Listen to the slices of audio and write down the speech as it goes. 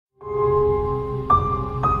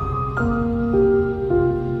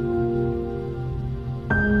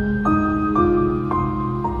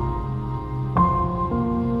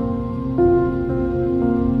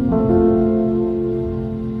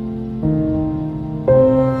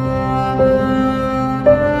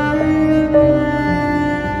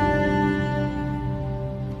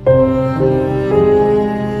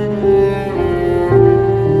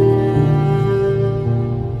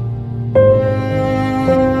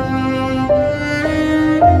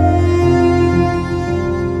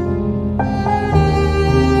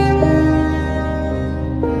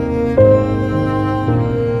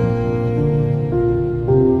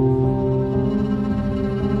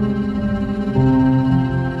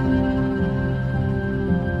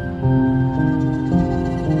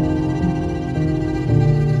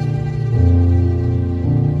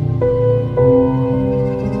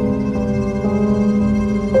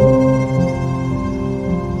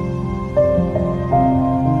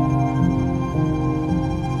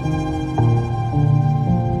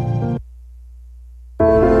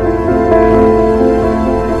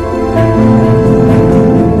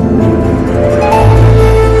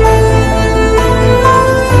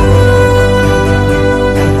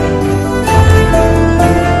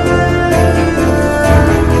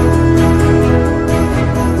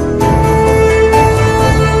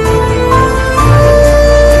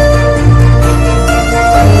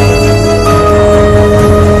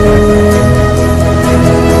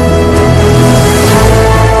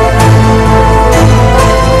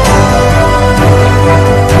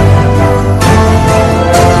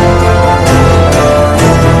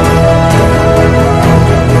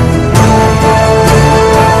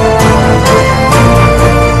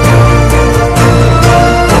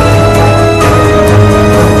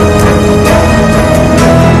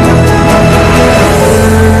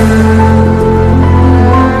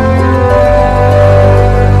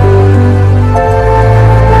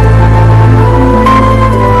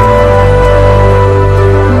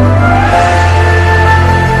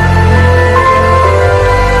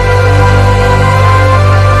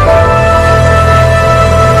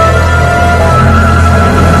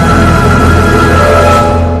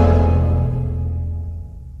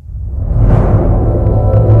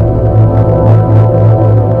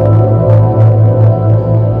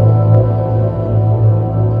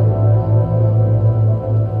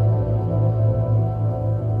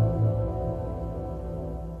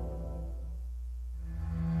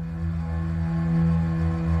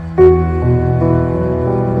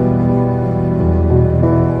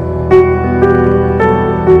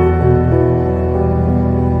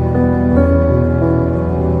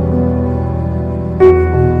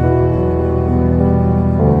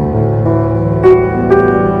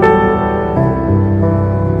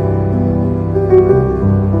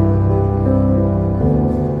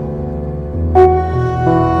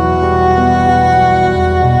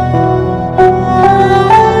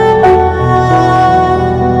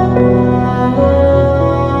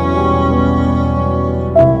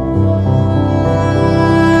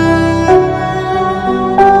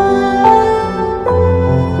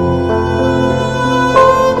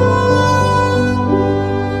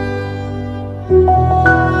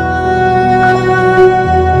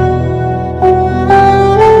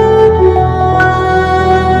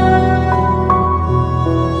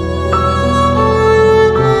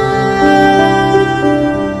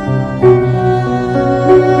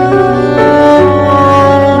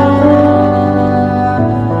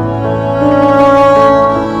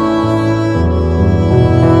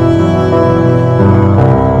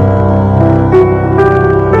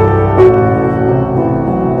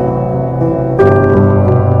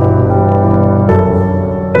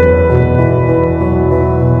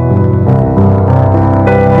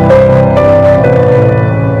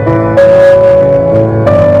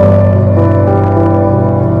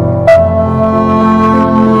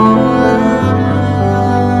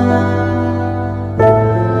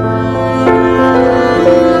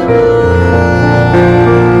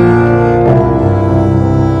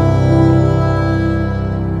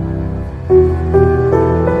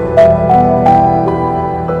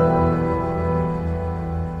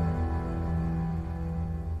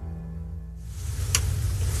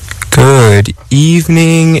Good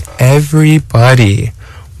evening, everybody.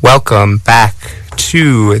 Welcome back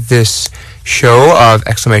to this show of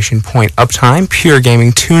Uptime, pure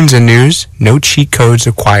gaming tunes and news, no cheat codes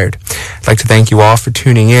required. I'd like to thank you all for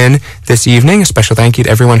tuning in this evening. A special thank you to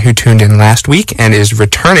everyone who tuned in last week and is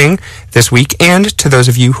returning this week, and to those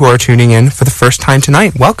of you who are tuning in for the first time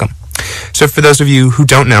tonight, welcome. So for those of you who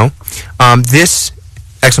don't know, this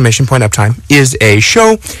Uptime is a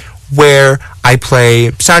show where I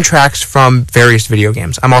play soundtracks from various video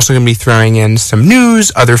games. I'm also going to be throwing in some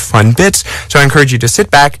news, other fun bits, so I encourage you to sit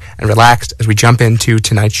back and relax as we jump into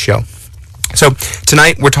tonight's show. So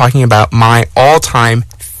tonight we're talking about my all-time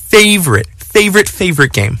favorite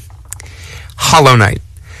game, Hollow Knight.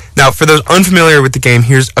 Now, for those unfamiliar with the game,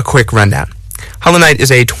 here's a quick rundown. Hollow Knight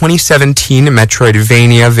is a 2017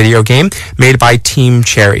 Metroidvania video game made by Team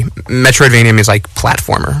Cherry. Metroidvania means like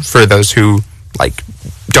platformer. For those who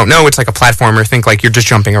don't know, it's like a platformer. Think like you're just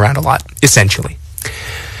jumping around a lot, essentially.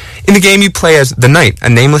 In the game, you play as the Knight, a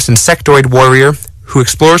nameless insectoid warrior who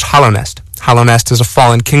explores Hollow Nest. Hollow Nest is a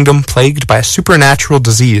fallen kingdom plagued by a supernatural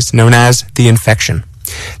disease known as the Infection.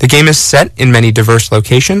 The game is set in many diverse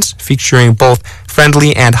locations, featuring both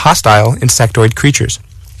friendly and hostile insectoid creatures.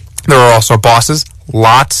 There are also bosses,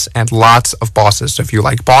 lots and lots of bosses. So if you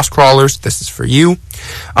like boss crawlers, this is for you.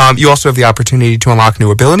 You also have the opportunity to unlock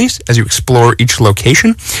new abilities as you explore each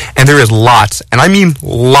location. And there is lots, and I mean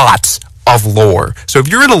lots, of lore. So if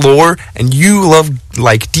you're into lore and you love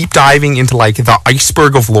deep diving into the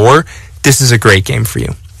iceberg of lore, this is a great game for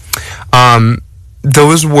you.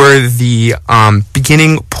 Those were the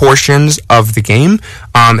beginning portions of the game.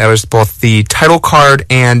 That was both the title card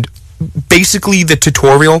and basically the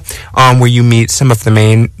tutorial where you meet some of the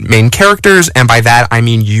main characters, and by that I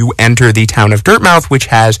mean you enter the town of Dirtmouth, which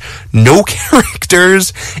has no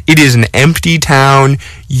characters. It is an empty town.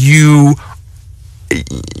 You're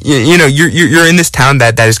in this town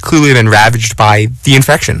that has clearly been ravaged by the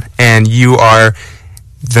infection, and you are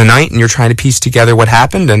the Knight, and you're trying to piece together what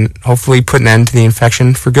happened and hopefully put an end to the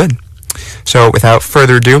infection for good. So without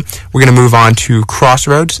further ado, we're going to move on to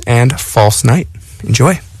Crossroads and False Knight.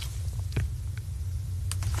 Enjoy.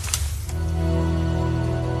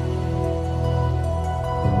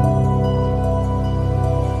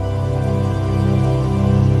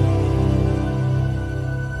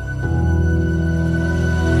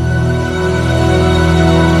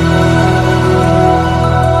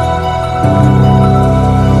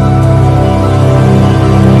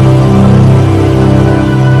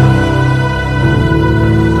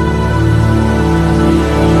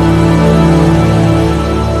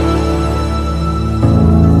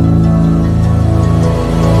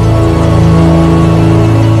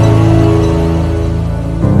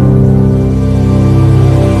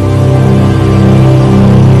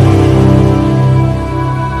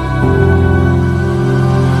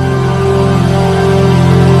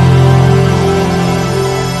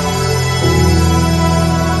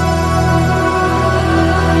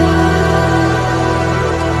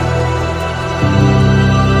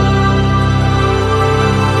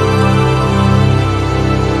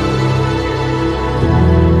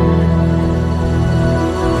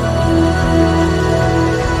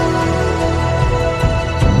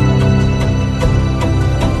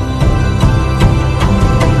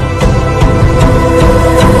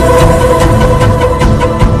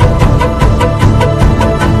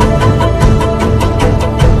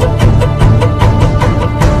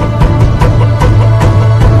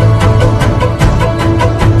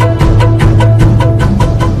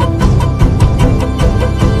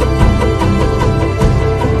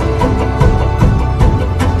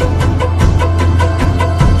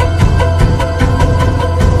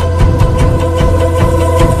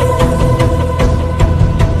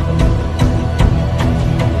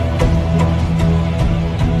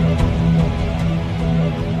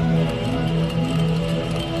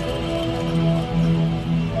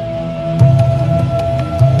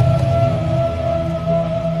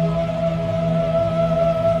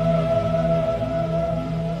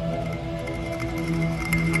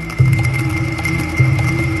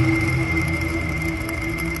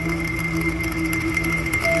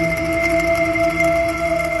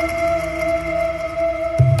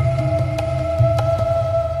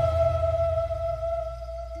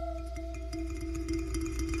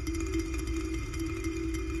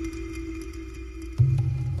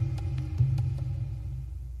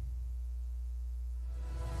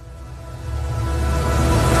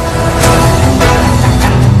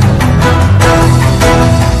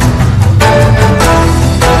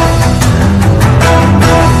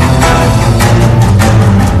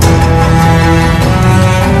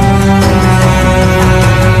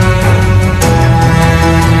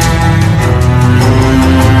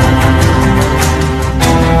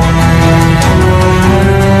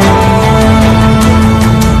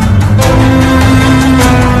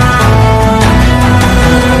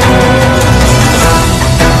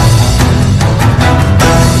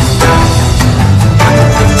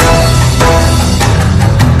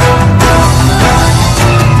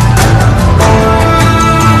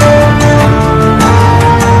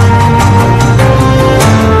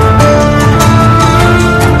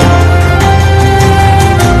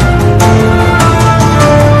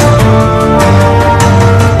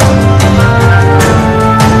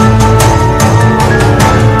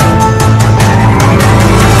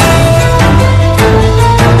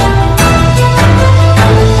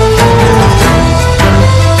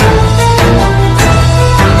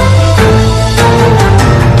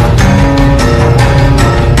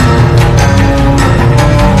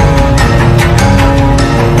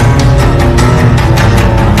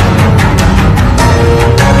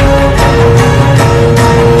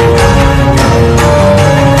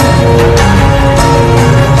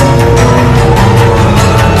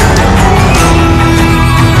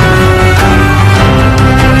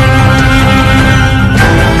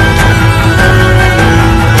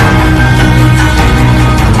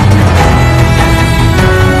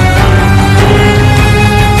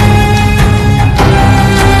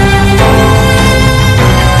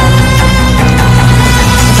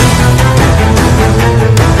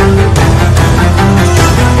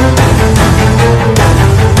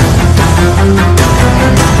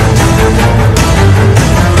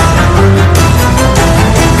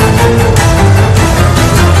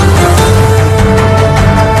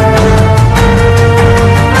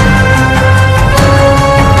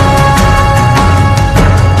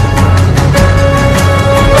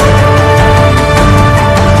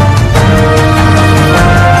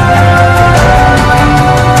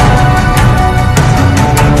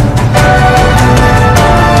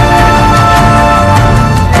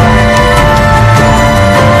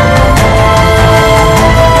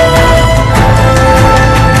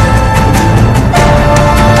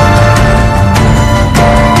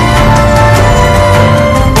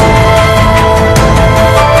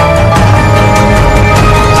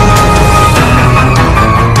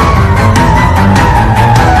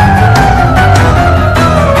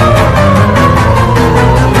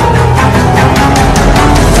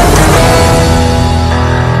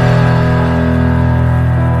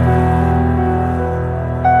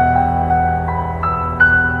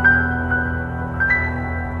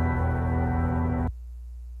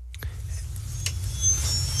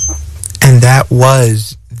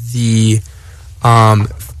 was the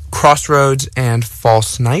Crossroads and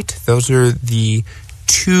False Night. Those are the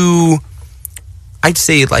two, I'd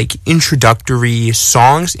say, like, introductory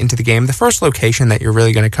songs into the game. The first location that you're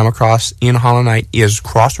really going to come across in Hollow Knight is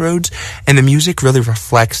Crossroads, and the music really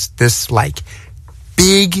reflects this, like,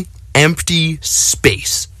 big, empty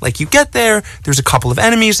space. Like, you get there, there's a couple of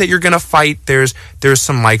enemies that you're going to fight, there's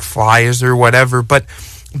some, like, flies or whatever, but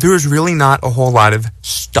there's really not a whole lot of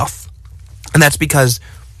stuff. And that's because,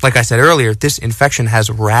 like I said earlier, this infection has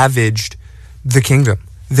ravaged the kingdom.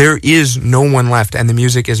 There is no one left, and the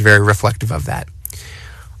music is very reflective of that.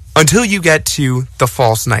 Until you get to the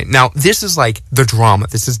False Night. Now, this is like the drama.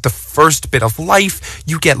 This is the first bit of life.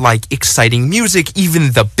 You get, like, exciting music.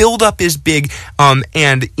 Even the build-up is big. And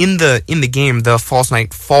in the game, the False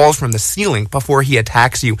Night falls from the ceiling before he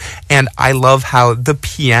attacks you. And I love how the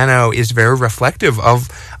piano is very reflective of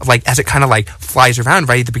like, as it kind of, like, flies around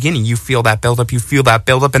right at the beginning. You feel that build-up,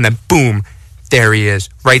 and then boom, there he is,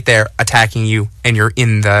 right there, attacking you, and you're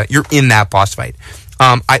in that boss fight.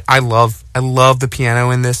 I love the piano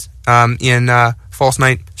in this, in False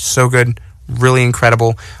Night. So good, really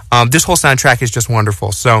incredible. This whole soundtrack is just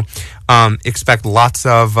wonderful. So expect lots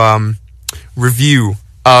of review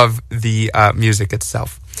of the music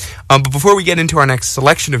itself. But before we get into our next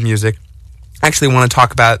selection of music, I actually want to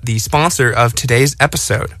talk about the sponsor of today's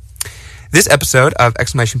episode. This episode of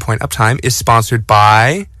Uptime is sponsored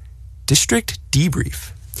by District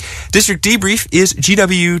Debrief. District Debrief is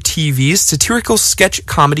GW-TV's satirical sketch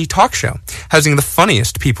comedy talk show. Housing the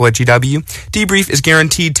funniest people at GW, Debrief is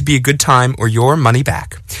guaranteed to be a good time or your money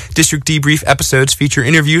back. District Debrief episodes feature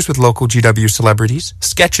interviews with local GW celebrities,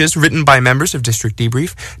 sketches written by members of District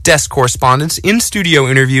Debrief, desk correspondence, in-studio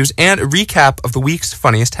interviews, and a recap of the week's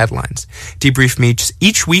funniest headlines. Debrief meets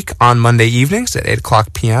each week on Monday evenings at 8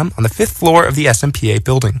 o'clock p.m. on the 5th floor of the SMPA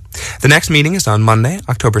building. The next meeting is on Monday,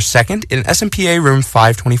 October 2nd, in SMPA room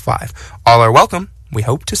 525. All are welcome. We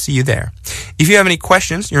hope to see you there. If you have any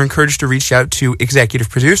questions, you're encouraged to reach out to executive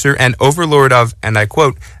producer and overlord of, and I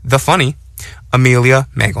quote, the funny, Amelia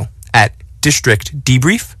Magel at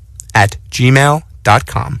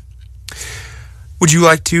districtdebrief@gmail.com. Would you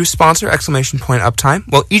like to sponsor Uptime?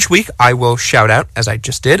 Well, each week I will shout out, as I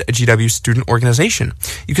just did, a GW student organization.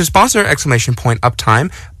 You can sponsor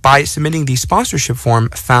Uptime by submitting the sponsorship form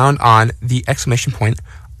found on the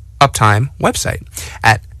Uptime website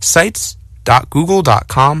at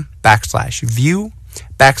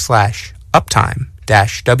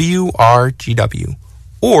sites.google.com/view/uptime-WRGW.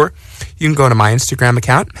 Or you can go to my Instagram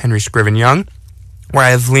account, Henry Scriven-young, where I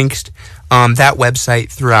have linked that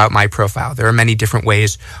website throughout my profile. There are many different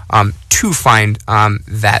ways to find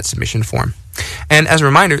that submission form. And as a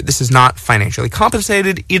reminder, this is not financially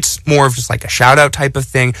compensated. It's more of just like a shout-out type of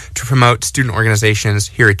thing to promote student organizations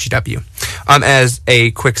here at GW. As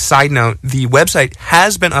a quick side note, the website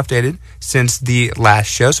has been updated since the last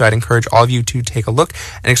show, so I'd encourage all of you to take a look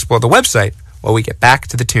and explore the website while we get back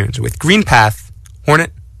to the tunes with Green Path,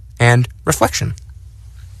 Hornet, and Reflection.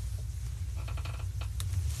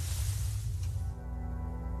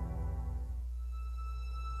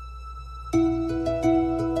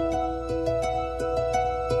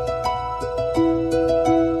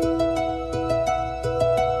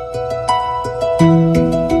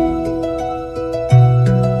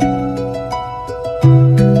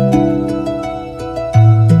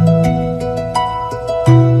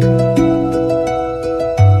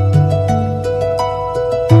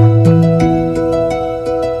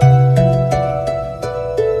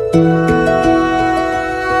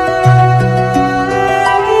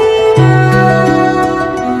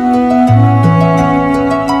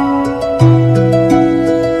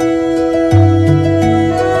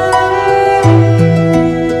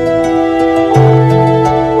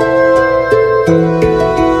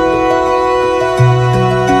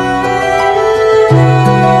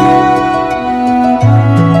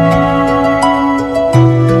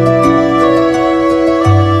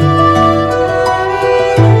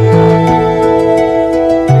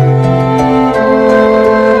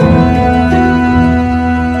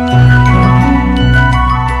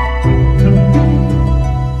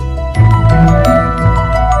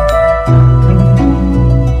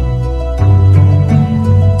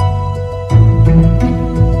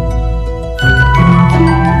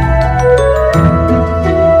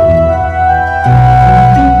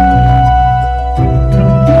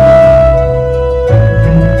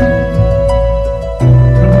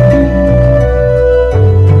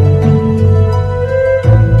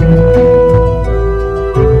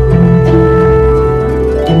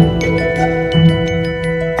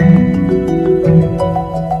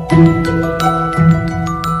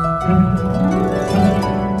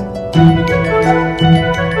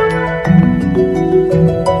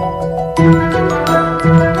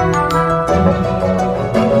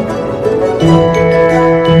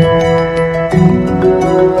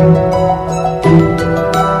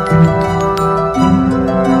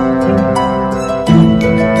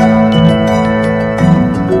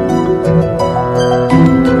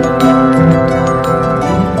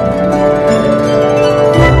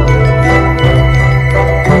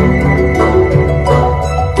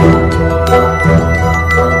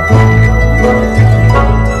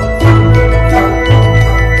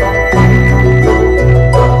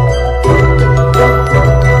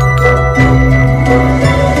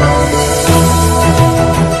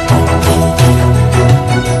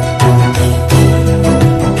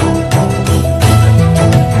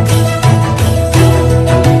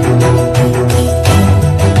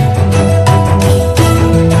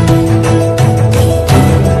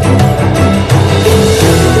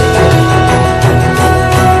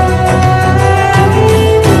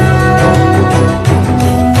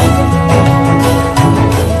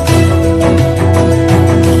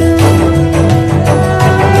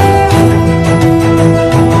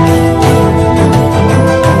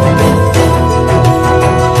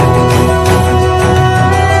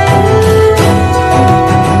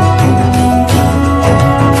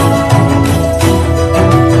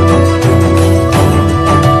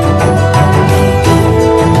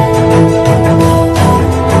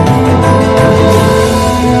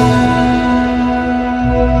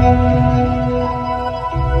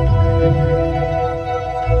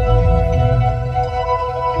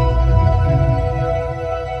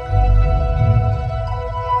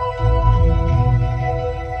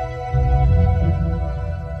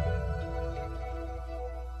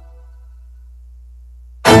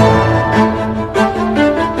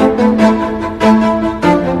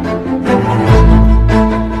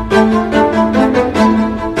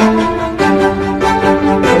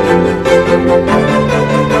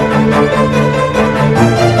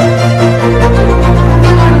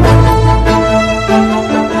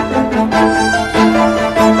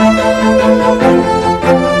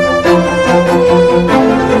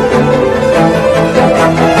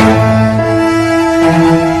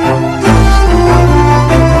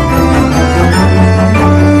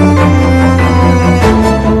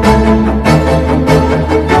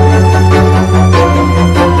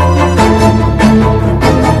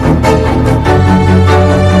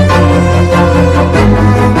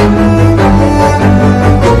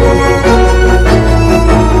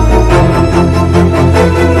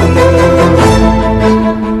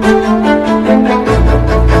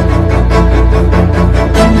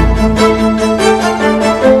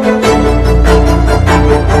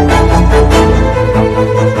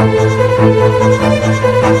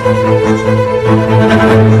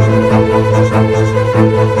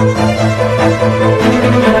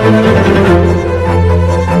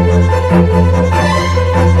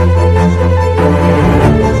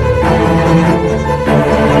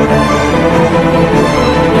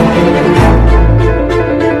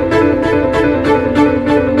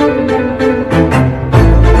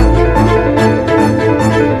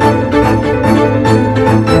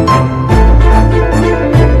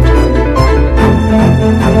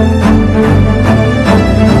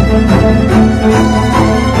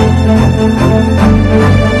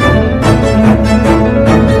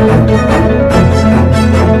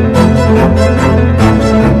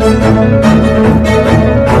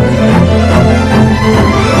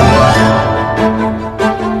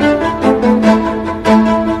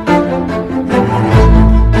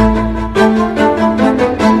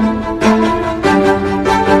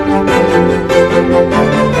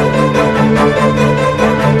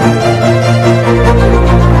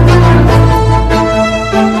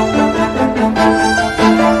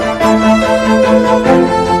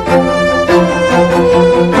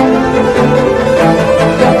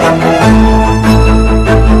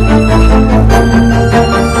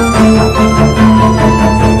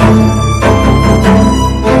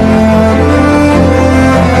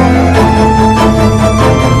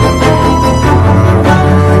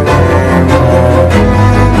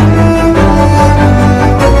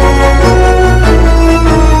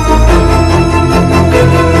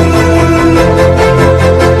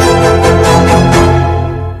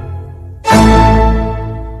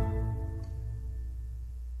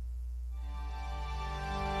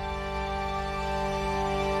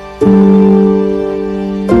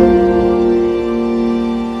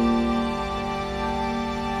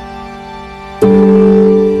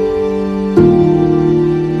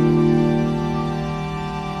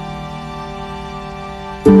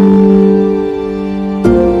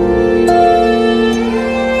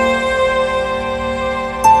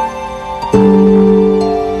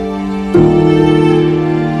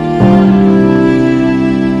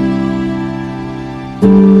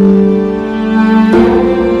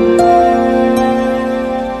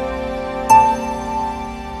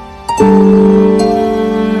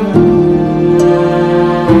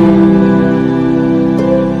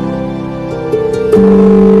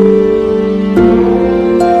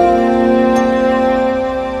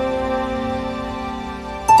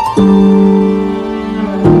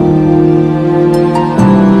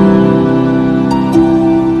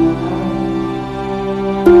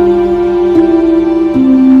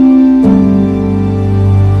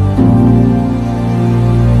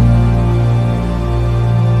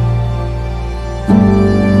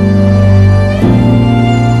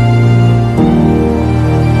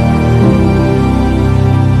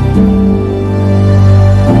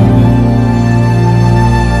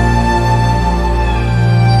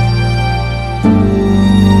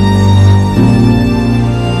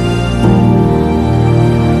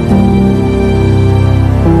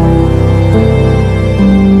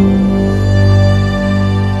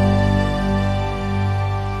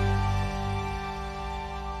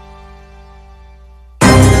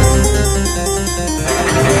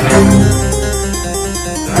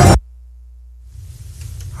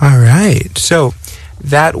 right, so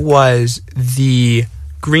that was the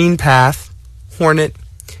Green Path, Hornet,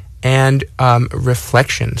 and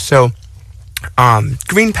Reflection. So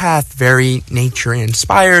Green Path, very nature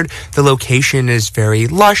inspired. The location is very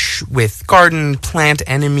lush with garden, plant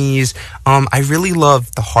enemies. I really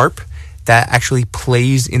love the harp that actually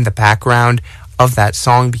plays in the background of that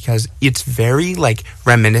song because it's very like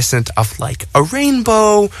reminiscent of like a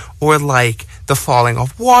rainbow or like the falling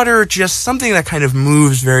of water, just something that kind of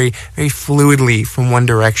moves very, very fluidly from one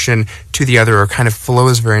direction to the other or kind of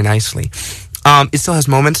flows very nicely. It still has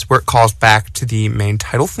moments where it calls back to the main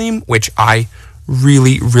title theme, which I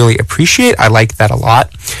really, really appreciate. I like that a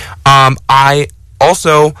lot. I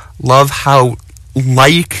also love how,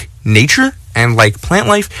 like nature and like plant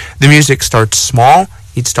life, the music starts small.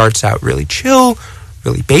 It starts out really chill,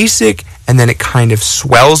 really basic, and then it kind of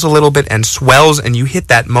swells a little bit and swells, and you hit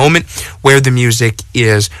that moment where the music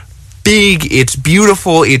is big, it's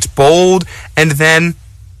beautiful, it's bold, and then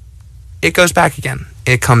it goes back again.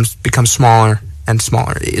 It becomes smaller and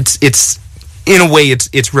smaller. It's in a way,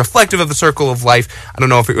 it's reflective of the circle of life. I don't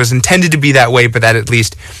know if it was intended to be that way, but that at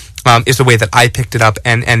least is the way that I picked it up,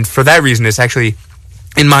 and for that reason, it's actually,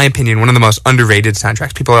 in my opinion, one of the most underrated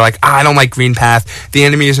soundtracks. People are like, I don't like Green Path, the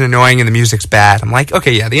enemies are annoying and the music's bad. I'm like,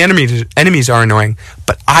 okay, yeah, the enemies are annoying,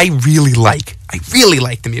 but I really like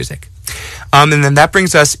the music. And then that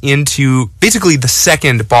brings us into basically the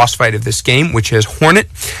second boss fight of this game, which is Hornet.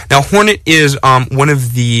 Now, Hornet is one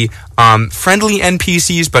of the friendly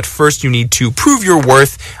NPCs, but first you need to prove your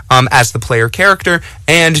worth as the player character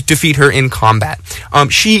and defeat her in combat.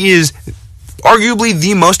 She is arguably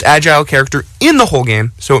the most agile character in the whole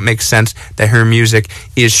game, so it makes sense that her music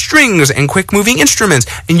is strings and quick-moving instruments,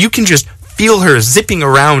 and you can just feel her zipping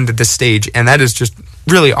around the stage, and that is just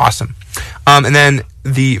really awesome. And then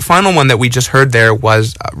the final one that we just heard there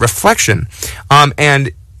was Reflection.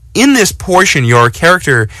 And in this portion, your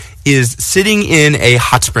character is sitting in a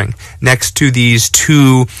hot spring next to these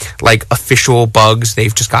two like official bugs.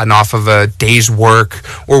 They've just gotten off of a day's work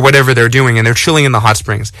or whatever they're doing, and they're chilling in the hot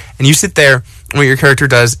springs. And you sit there, and what your character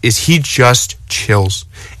does is he just chills.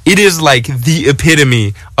 It is like the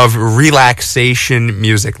epitome of relaxation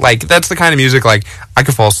music. Like, that's the kind of music like I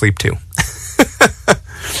could fall asleep to.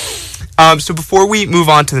 So before we move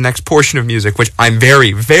on to the next portion of music, which I'm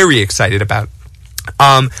very, very excited about,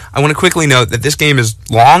 I want to quickly note that this game is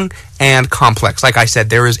long and complex. Like I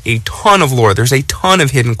said, there is a ton of lore. There's a ton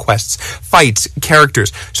of hidden quests, fights,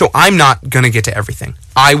 characters. So I'm not going to get to everything.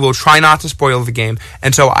 I will try not to spoil the game.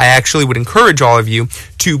 And so I actually would encourage all of you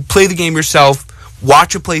to play the game yourself,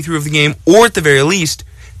 watch a playthrough of the game, or at the very least,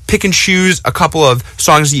 pick and choose a couple of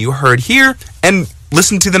songs that you heard here and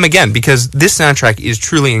listen to them again, because this soundtrack is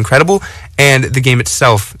truly incredible and the game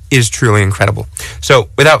itself is truly incredible. So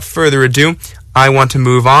without further ado, I want to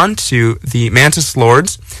move on to the Mantis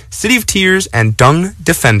Lords, City of Tears, and Dung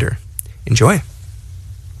Defender. Enjoy.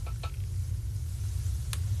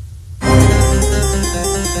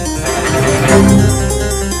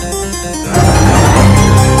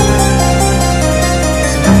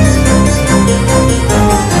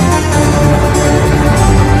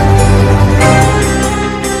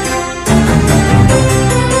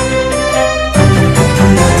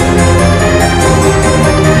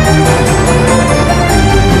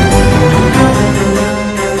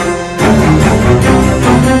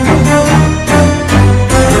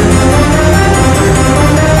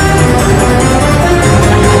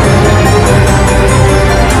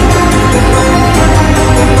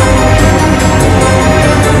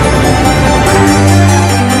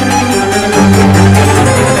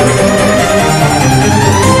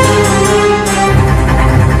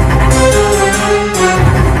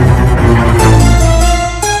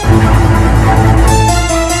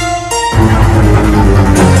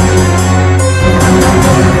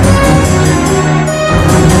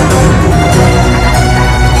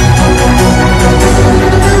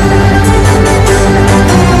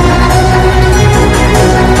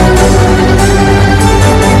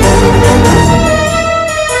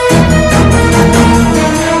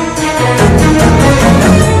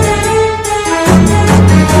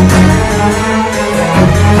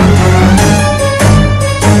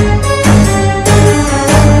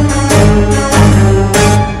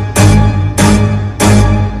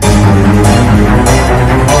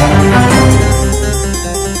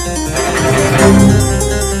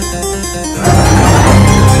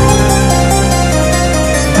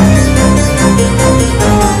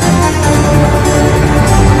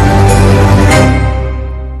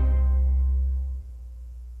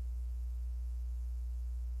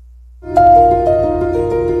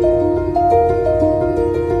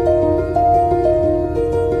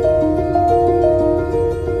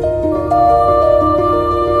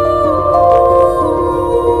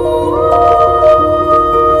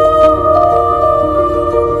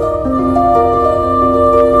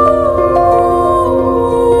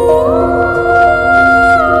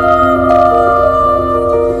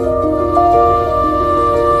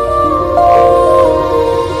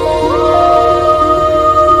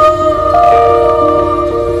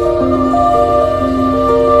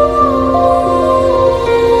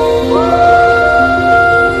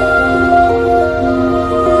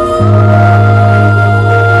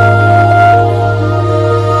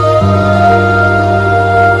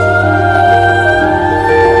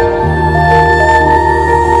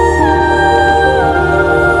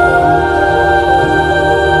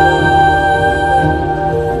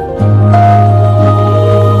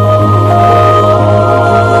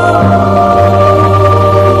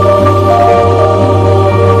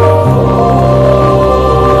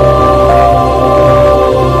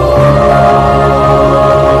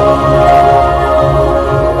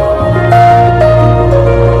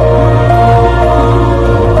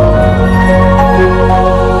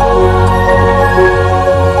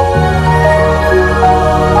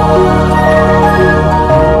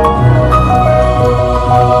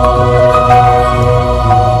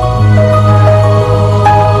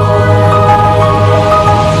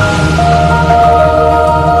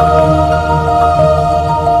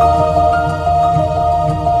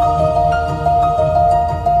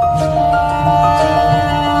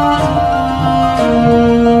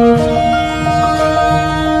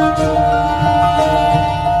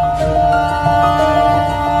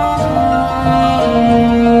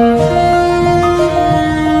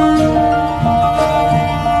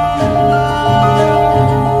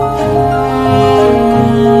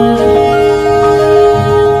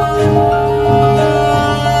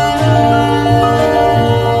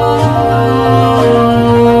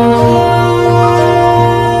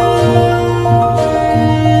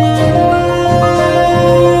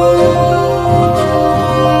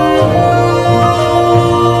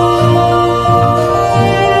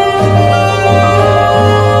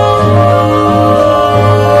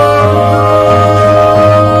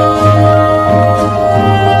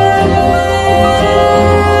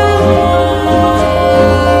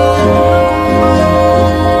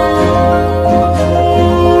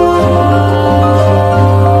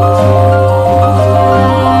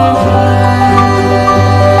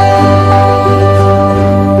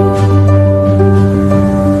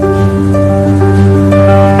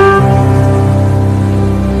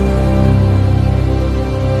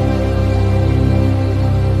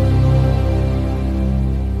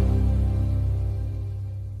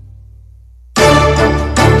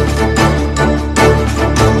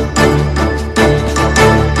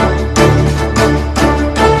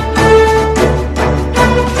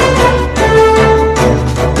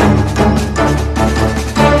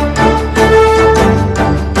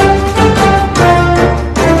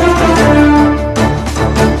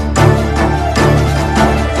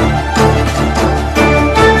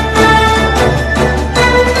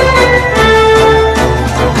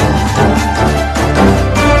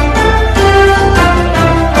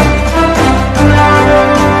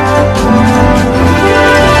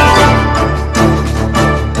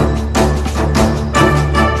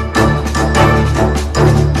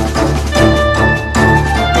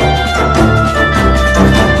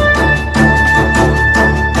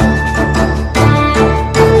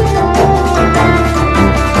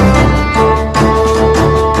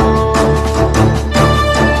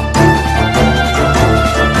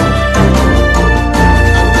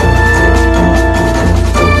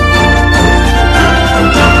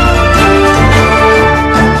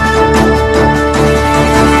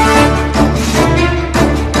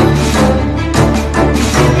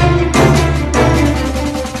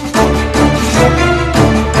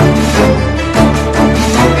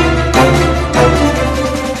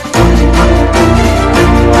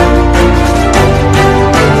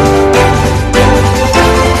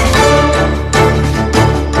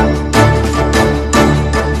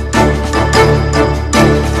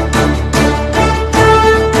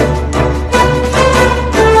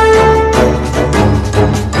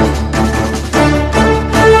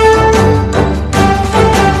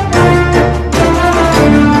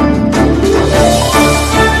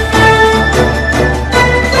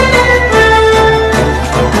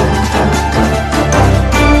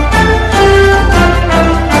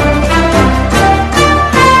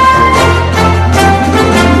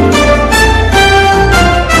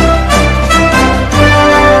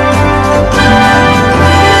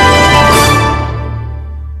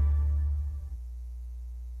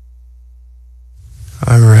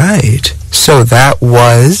 So that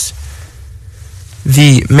was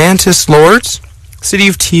the Mantis Lords, City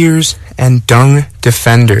of Tears, and Dung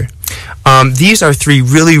Defender. These are three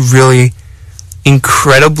really, really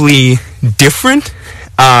incredibly different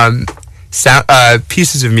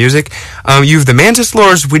pieces of music. You have the Mantis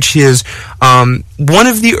Lords, which is one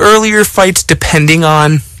of the earlier fights, depending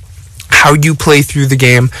on how you play through the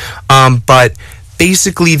game, but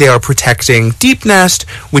basically they are protecting Deep Nest,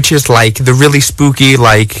 which is like the really spooky,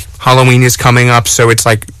 like Halloween is coming up, so it's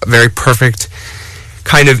like a very perfect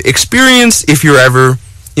kind of experience if you're ever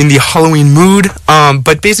in the Halloween mood.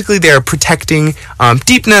 But basically they are protecting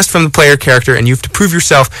Deep Nest from the player character, and you have to prove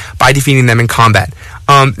yourself by defeating them in combat.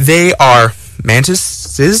 They are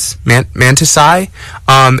mantici,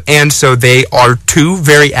 and so they are too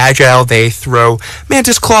very agile. They throw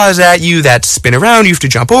mantis claws at you that spin around. You have to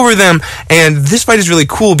jump over them, and this fight is really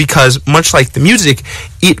cool because, much like the music,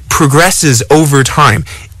 it progresses over time.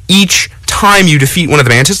 Each time you defeat one of the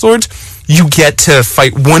Mantis Lords, you get to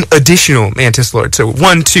fight one additional Mantis Lord. So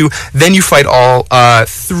 1, 2, then you fight all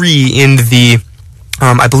 3 in the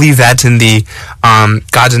I believe that's in the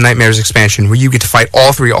Gods and Nightmares expansion, where you get to fight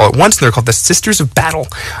all 3 all at once, and they're called the Sisters of Battle.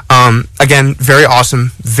 Again, very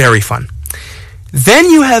awesome, very fun. Then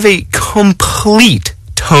you have a complete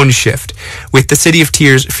tone shift with the City of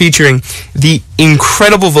Tears featuring the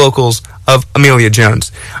incredible vocals of Amelia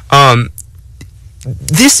Jones.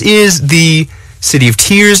 This is the City of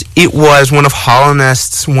Tears. It was one of Hollow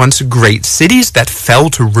Nest's once great cities that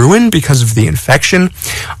fell to ruin because of the infection.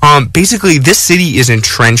 Basically, this city is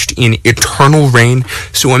entrenched in eternal rain.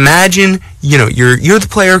 So imagine, you're the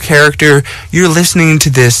player character, you're listening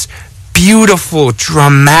to this beautiful,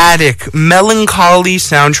 dramatic, melancholy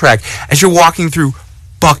soundtrack as you're walking through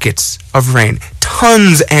buckets of rain,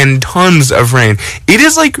 tons and tons of rain. It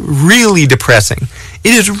is like really depressing.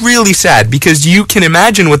 It is really sad because you can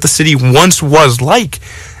imagine what the city once was like,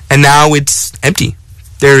 and now it's empty.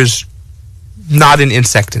 There's not an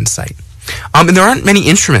insect in sight. And there aren't many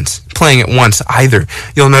instruments playing at once either.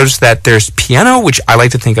 You'll notice that there's piano, which I like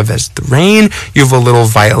to think of as the rain. You have a little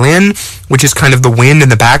violin, which is kind of the wind in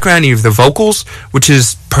the background. You have the vocals, which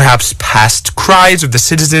is perhaps past cries of the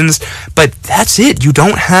citizens. But that's it. You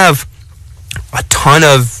don't have a ton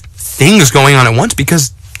of things going on at once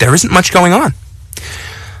because there isn't much going on.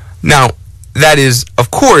 Now, that is,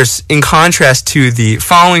 of course, in contrast to the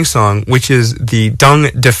following song, which is the Dung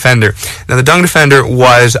Defender. Now, the Dung Defender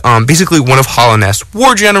was basically one of Hollow Nest's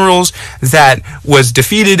war generals that was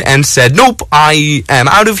defeated and said, nope, I am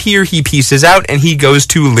out of here. He pieces out, and he goes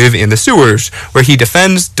to live in the sewers, where he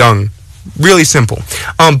defends Dung. Really simple.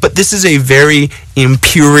 But this is a very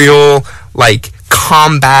imperial,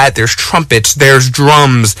 combat. There's trumpets, there's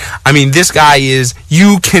drums. I mean, this guy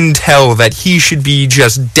you can tell that he should be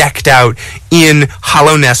just decked out in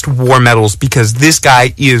Hollow Nest war medals because this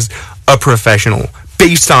guy is a professional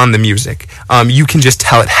based on the music. You can just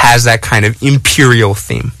tell it has that kind of imperial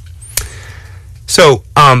theme. So,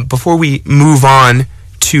 before we move on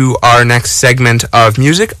to our next segment of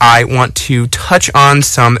music, I want to touch on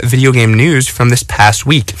some video game news from this past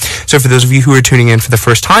week. So for those of you who are tuning in for the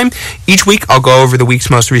first time, each week I'll go over the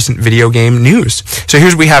week's most recent video game news. So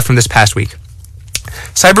here's what we have from this past week.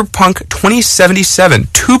 Cyberpunk 2077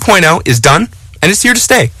 2.0 is done, and it's here to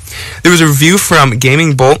stay. There was a review from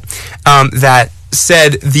Gaming Bolt that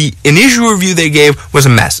said the initial review they gave was a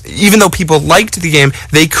mess. Even though people liked the game,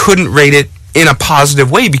 they couldn't rate it in a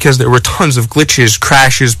positive way because there were tons of glitches,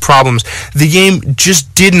 crashes, problems. The game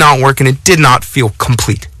just did not work and it did not feel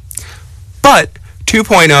complete. But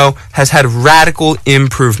 2.0 has had radical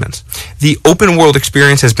improvements. The open world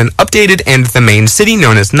experience has been updated and the main city,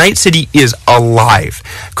 known as Night City, is alive.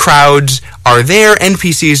 Crowds are there,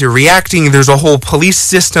 NPCs are reacting, there's a whole police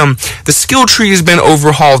system, the skill tree has been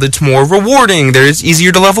overhauled, it's more rewarding, it's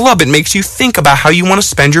easier to level up, it makes you think about how you want to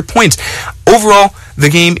spend your points. Overall, the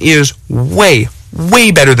game is way,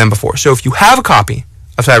 way better than before. So if you have a copy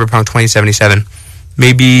of Cyberpunk 2077,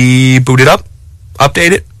 maybe boot it up,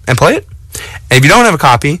 update it, and play it. And if you don't have a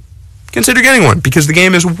copy, consider getting one, because the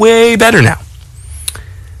game is way better now.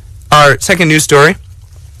 Our second news story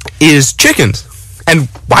is chickens. And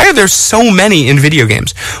why are there so many in video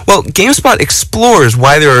games? Well, GameSpot explores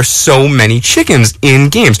why there are so many chickens in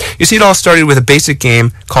games. You see, it all started with a basic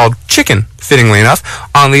game called Chicken, fittingly enough,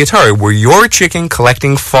 on the Atari, where you're a chicken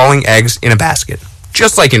collecting falling eggs in a basket,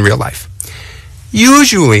 just like in real life.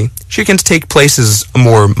 Usually, chickens take place as a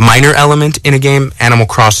more minor element in a game. Animal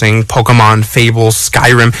Crossing, Pokemon, Fable,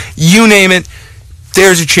 Skyrim, you name it,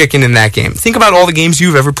 there's a chicken in that game. Think about all the games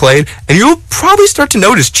you've ever played, and you'll probably start to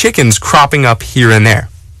notice chickens cropping up here and there.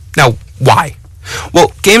 Now, why? Well,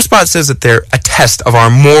 GameSpot says that they're a test of our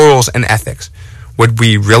morals and ethics. Would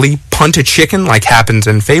we really punt a chicken like happens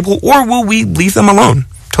in Fable, or will we leave them alone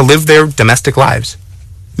to live their domestic lives?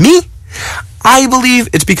 Me? I believe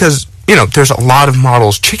it's because, there's a lot of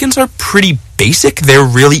models. Chickens are pretty basic. They're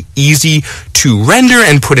really easy to render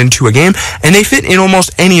and put into a game, and they fit in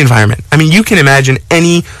almost any environment. I mean, you can imagine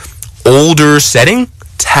any older setting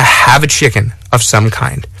to have a chicken of some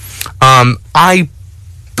kind. I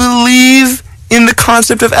believe in the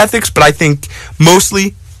concept of ethics, but I think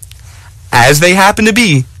mostly, as they happen to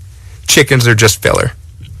be, chickens are just filler.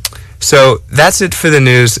 So that's it for the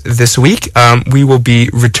news this week. We will be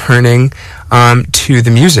returning to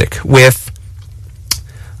the music with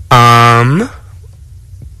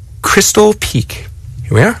Crystal Peak.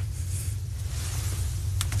 Here we are.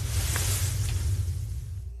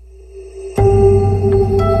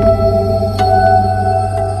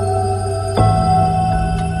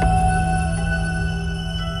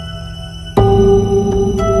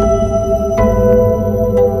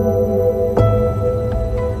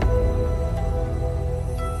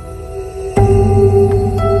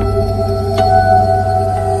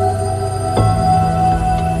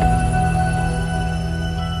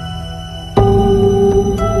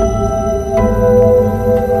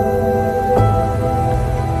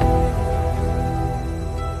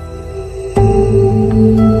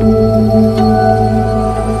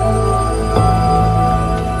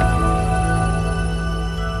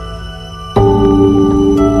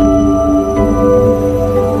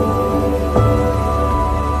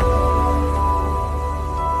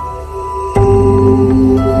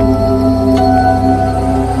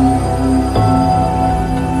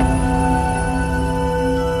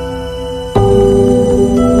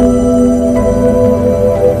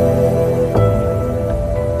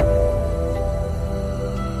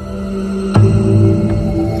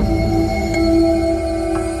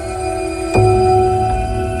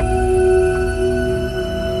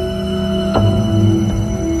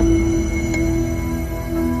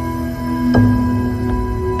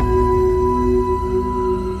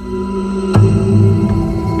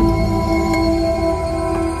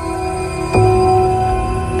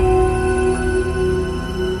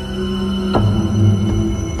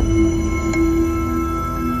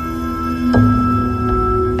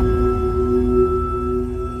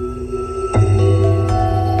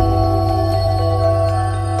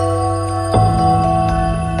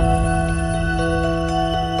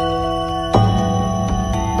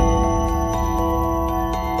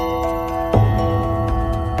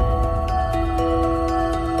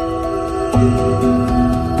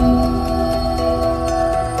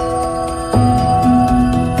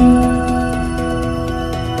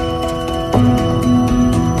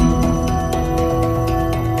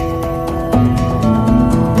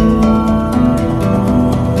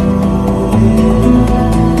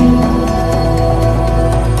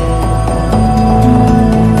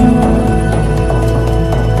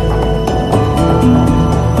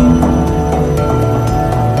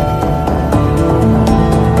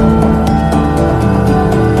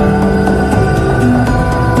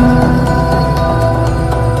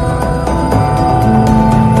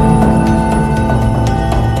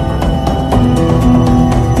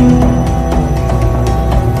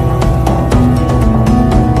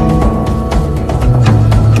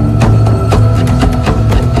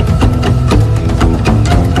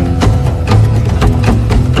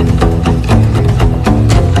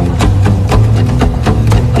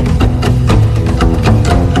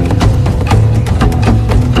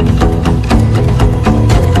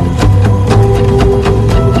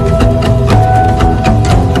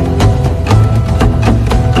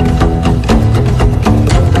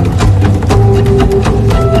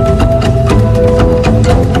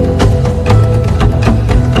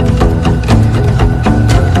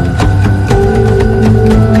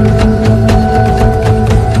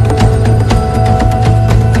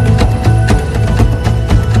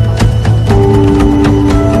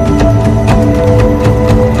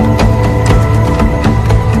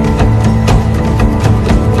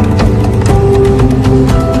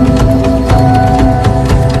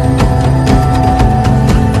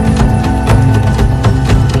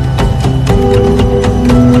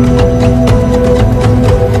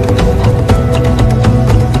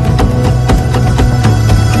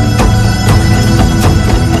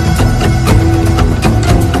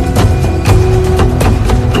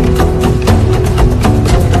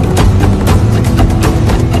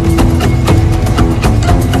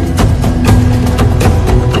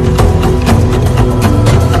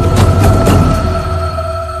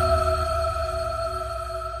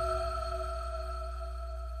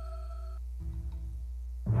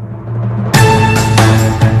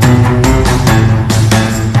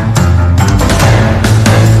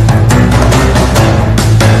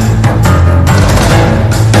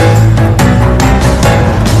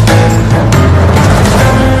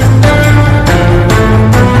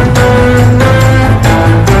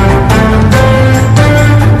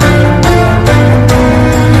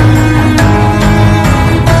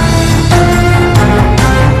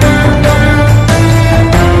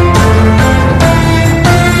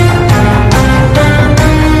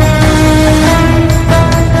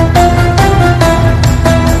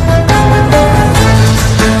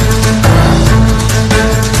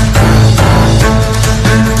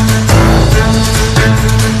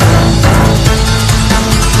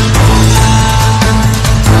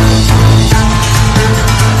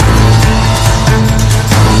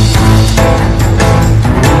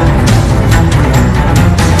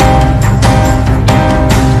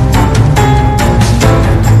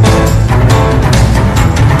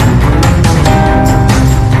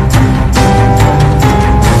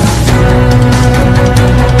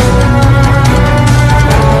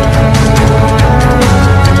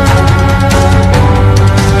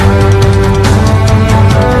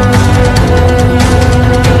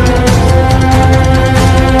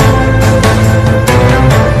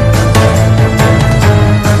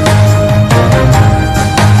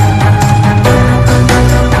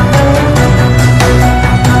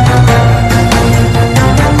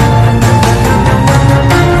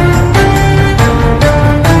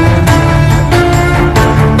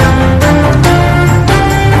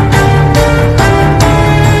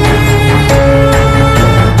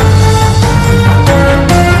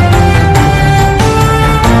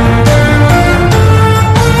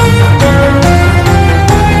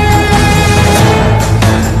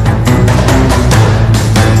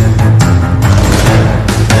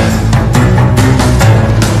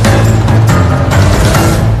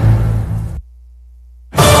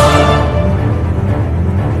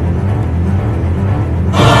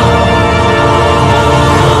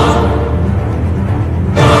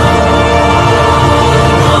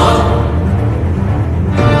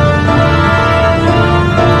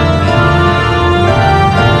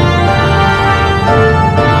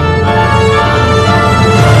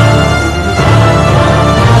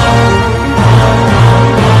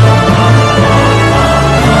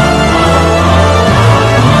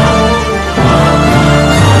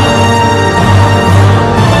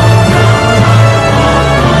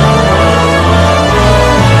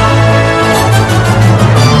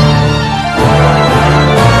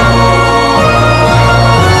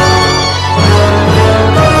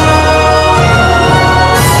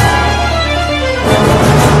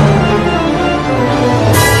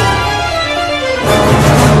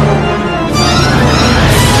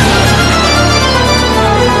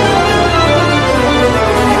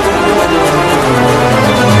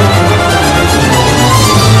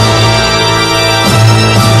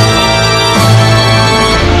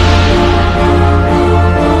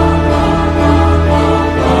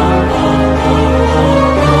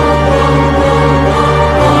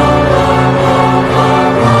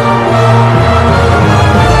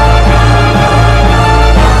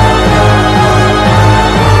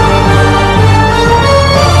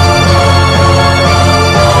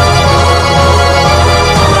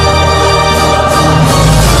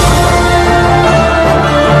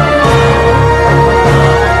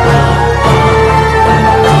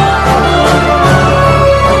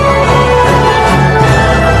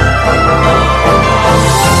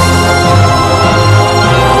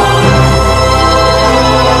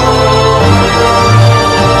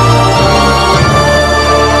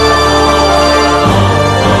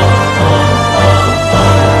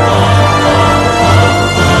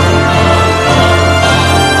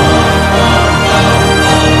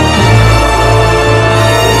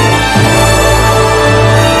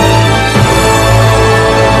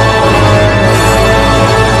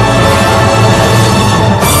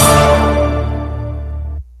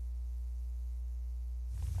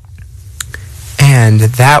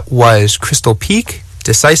 and that was Crystal Peak,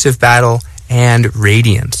 Decisive Battle, and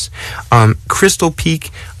Radiance. Crystal Peak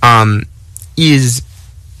is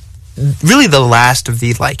really the last of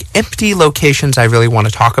the empty locations I really want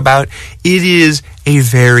to talk about. It is a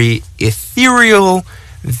very ethereal,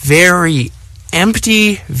 very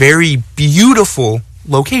empty, very beautiful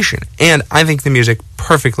location, and I think the music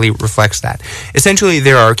perfectly reflects that. Essentially,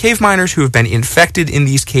 there are cave miners who have been infected in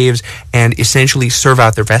these caves and essentially serve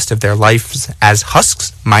out the rest of their lives as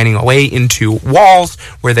husks, mining away into walls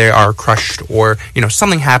where they are crushed, or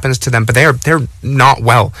something happens to them, but they're not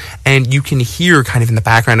well. And you can hear kind of in the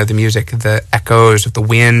background of the music the echoes of the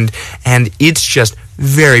wind, and it's just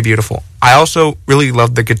very beautiful. I also really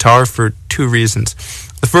love the guitar for two reasons.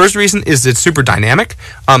 The first reason is it's super dynamic,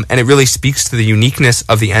 and it really speaks to the uniqueness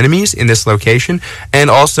of the enemies in this location,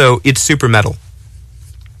 and also it's super metal.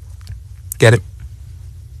 Get it?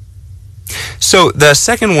 So the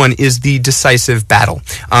second one is the Decisive Battle.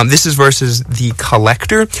 This is versus the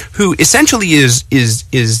Collector, who essentially is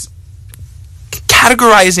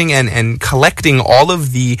categorizing and collecting all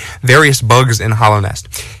of the various bugs in Hollow Nest.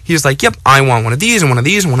 He's like, yep, I want one of these and one of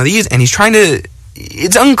these and one of these, and he's trying to...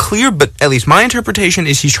 It's unclear, but at least my interpretation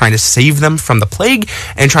is he's trying to save them from the plague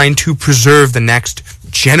and trying to preserve the next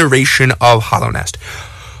generation of Hollow Nest.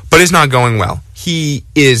 But it's not going well. He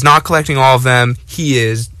is not collecting all of them. He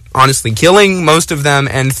is honestly killing most of them,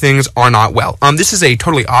 and things are not well. This is a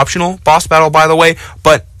totally optional boss battle, by the way,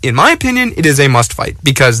 but in my opinion, it is a must fight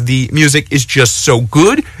because the music is just so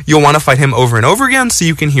good. You'll want to fight him over and over again so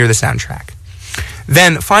you can hear the soundtrack.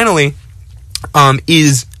 Then finally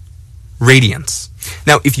is Radiance.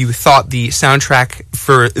 Now, if you thought the soundtrack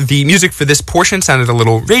for the music for this portion sounded a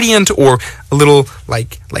little radiant or a little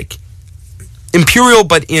like imperial,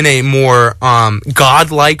 but in a more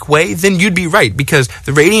godlike way, then you'd be right, because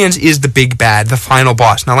the Radiance is the big bad, the final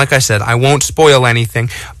boss. Now, like I said, I won't spoil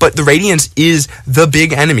anything, but the Radiance is the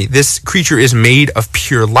big enemy. This creature is made of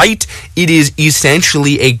pure light. It is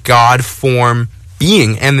essentially a god form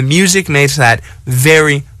being, and the music makes that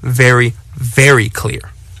very, very, very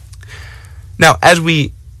clear. Now, as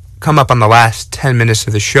we come up on the last 10 minutes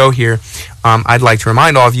of the show here, I'd like to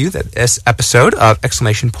remind all of you that this episode of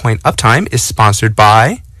Uptime is sponsored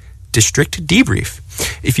by District Debrief.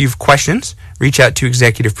 If you have questions, reach out to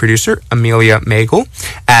executive producer Amelia Magel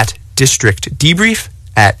at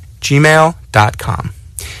districtdebrief@gmail.com.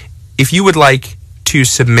 If you would like to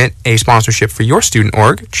submit a sponsorship for your student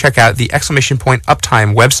org, check out the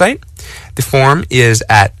Uptime website. The form is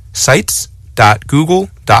at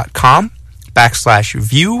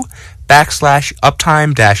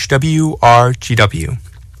sites.google.com/view/uptime-WRGW.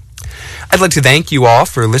 I'd like to thank you all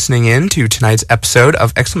for listening in to tonight's episode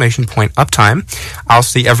of Uptime. I'll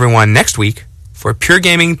see everyone next week for Pure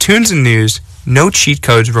Gaming Tunes and News, no cheat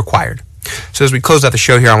codes required. So as we close out the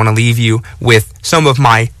show here, I want to leave you with some of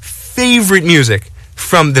my favorite music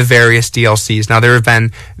from the various DLCs. Now, there have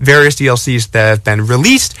been various DLCs that have been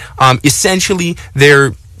released. Essentially,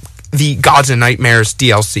 they're the Gods and Nightmares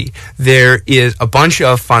DLC. There is a bunch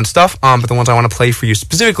of fun stuff, but the ones I want to play for you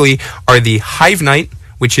specifically are the Hive Knight,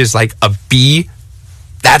 which is like a bee.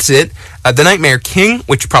 That's it. The Nightmare King,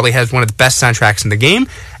 which probably has one of the best soundtracks in the game.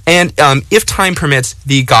 And if time permits,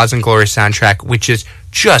 the Gods and Glory soundtrack, which is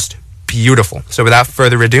just beautiful. So without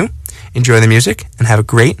further ado, enjoy the music and have a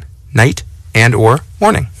great night and or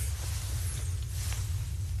morning.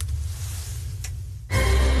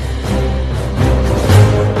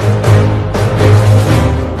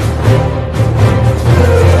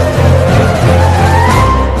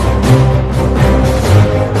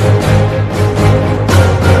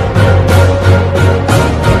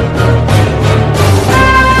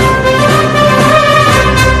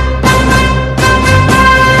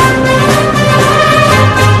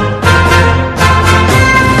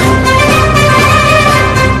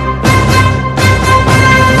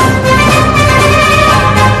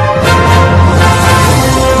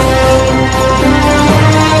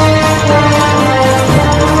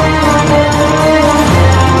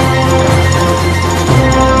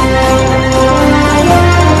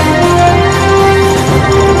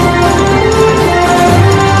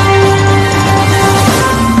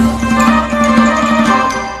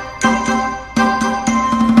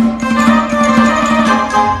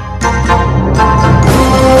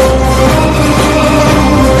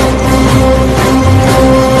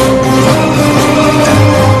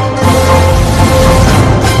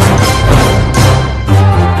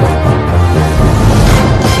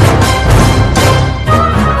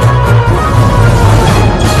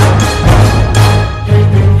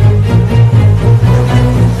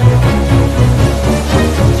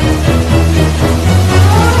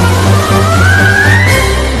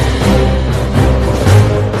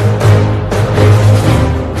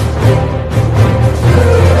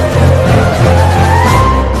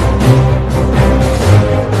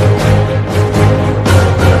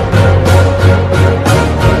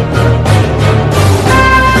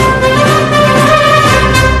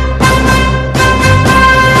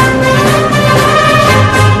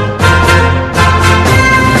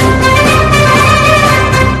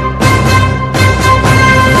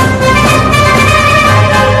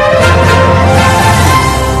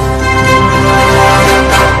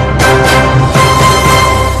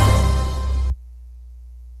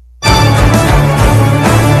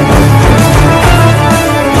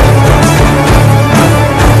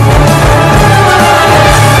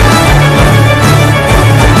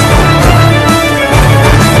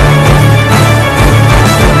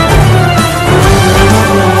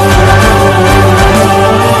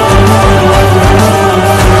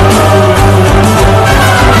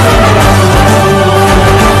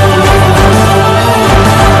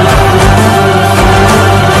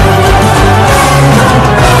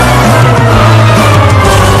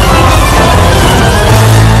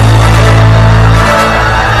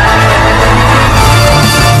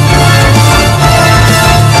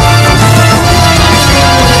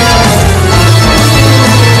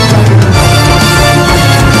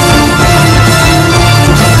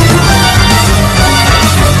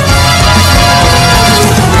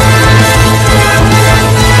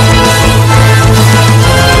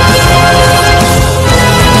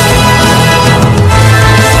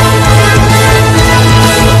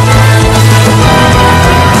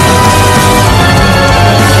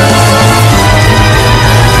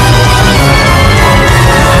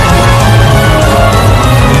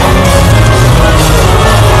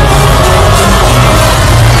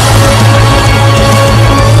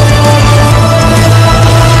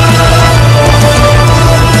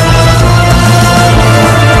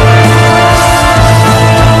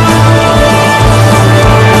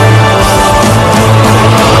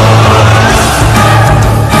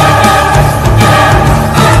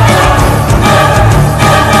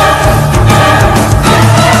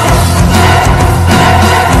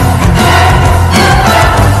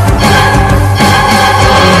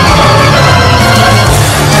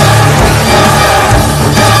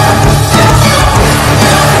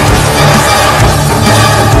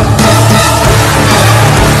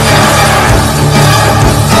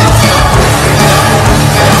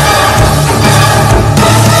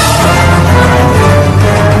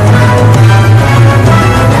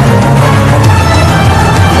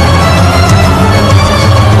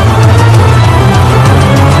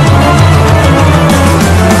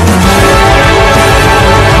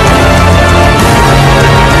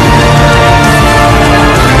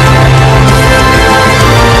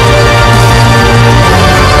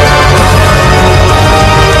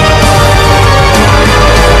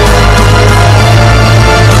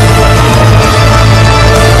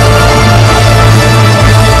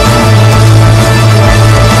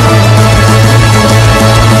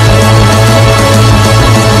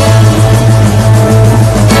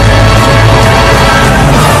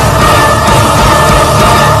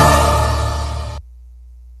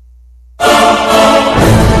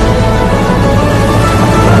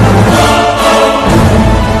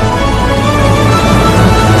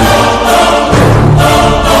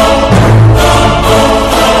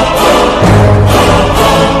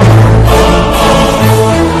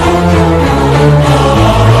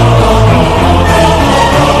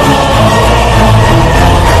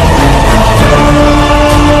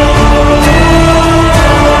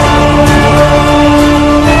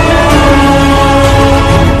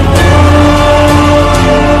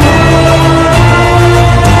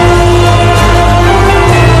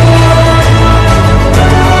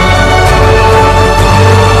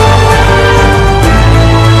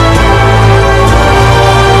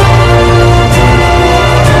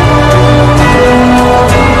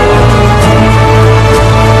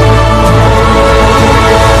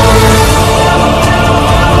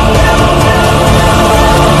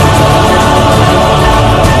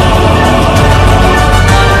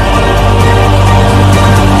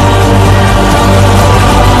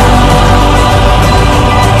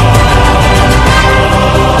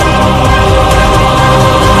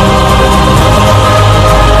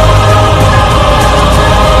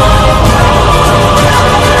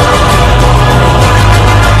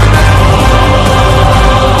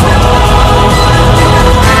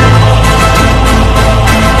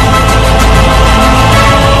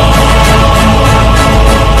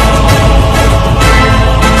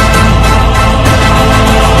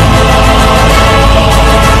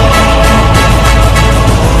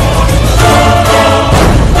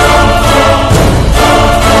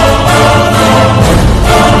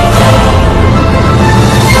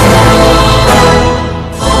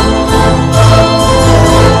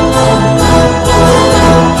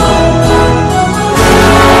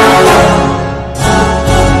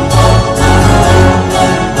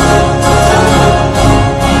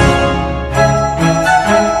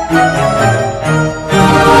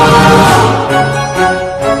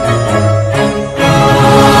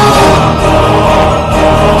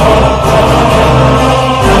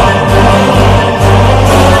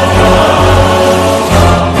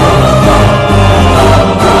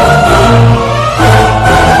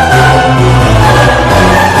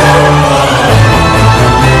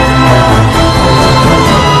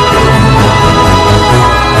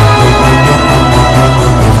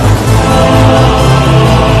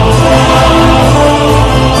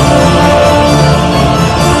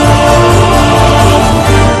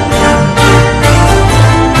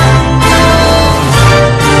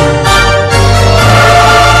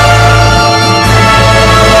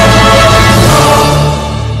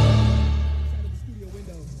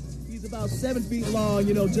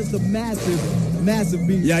 know, just a massive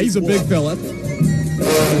beast. Yeah, he's a big fella.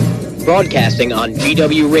 Broadcasting on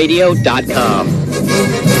gwradio.com.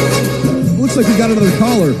 Looks like we got another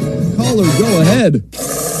caller. Caller, go ahead.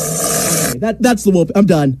 That's the wolf. I'm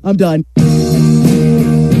done. Hi,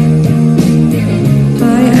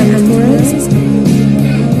 I'm Torres.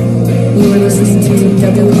 You are listening to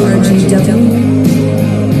WRGW.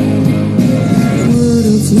 Word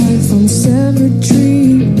of life on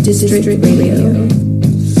Cemetery District Radio.